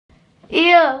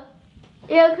Eel,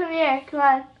 come here. Come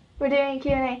on. We're doing a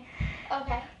Q&A.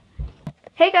 Okay.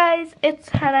 Hey guys, it's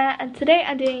Hannah, and today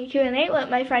I'm doing a Q&A with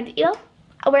my friend Eel.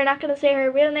 We're not going to say her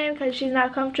real name because she's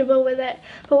not comfortable with it,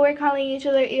 but we're calling each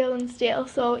other Eel and Steel,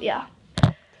 so yeah.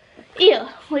 Eel,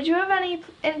 would you have any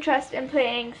interest in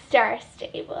playing Star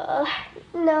Stable?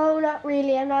 No, not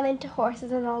really. I'm not into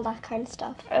horses and all that kind of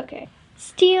stuff. Okay.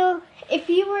 Steel, if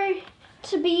you were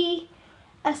to be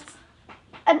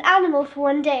an animal for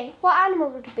one day, what animal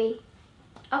would it be?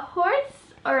 A horse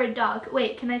or a dog?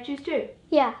 Wait, can I choose two?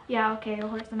 Yeah. Yeah, okay, a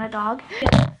horse and a dog.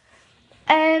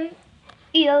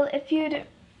 Eel, if you'd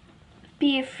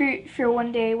be a fruit for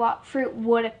one day, what fruit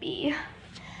would it be?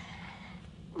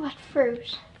 What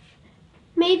fruit?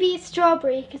 Maybe a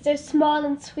strawberry, because they're small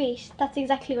and sweet. That's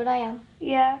exactly what I am.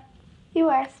 Yeah, you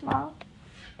are small.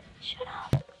 Shut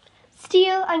up.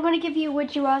 Steel, I'm going to give you a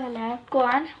would you rather now. Go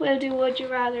on, we'll do would you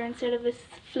rather instead of this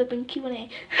flipping Q&A.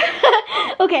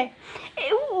 Okay.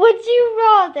 Would you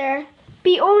rather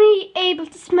be only able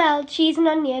to smell cheese and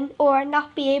onion or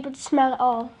not be able to smell at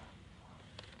all?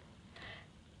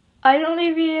 I'd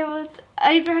rather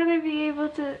be able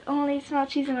to only smell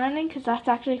cheese and onion because that's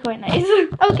actually quite nice.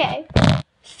 Okay.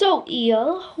 So,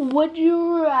 Eel, would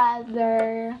you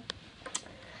rather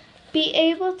be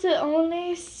able to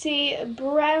only see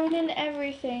brown in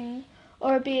everything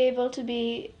or be able to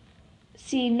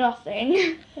see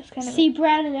nothing? That's kind of See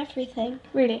brown and everything.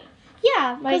 Really?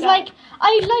 Yeah, My because God.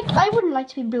 I wouldn't like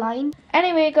to be blind.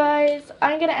 Anyway, guys,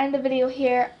 I'm gonna end the video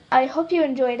here. I hope you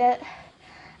enjoyed it,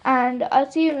 and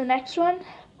I'll see you in the next one.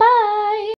 Bye.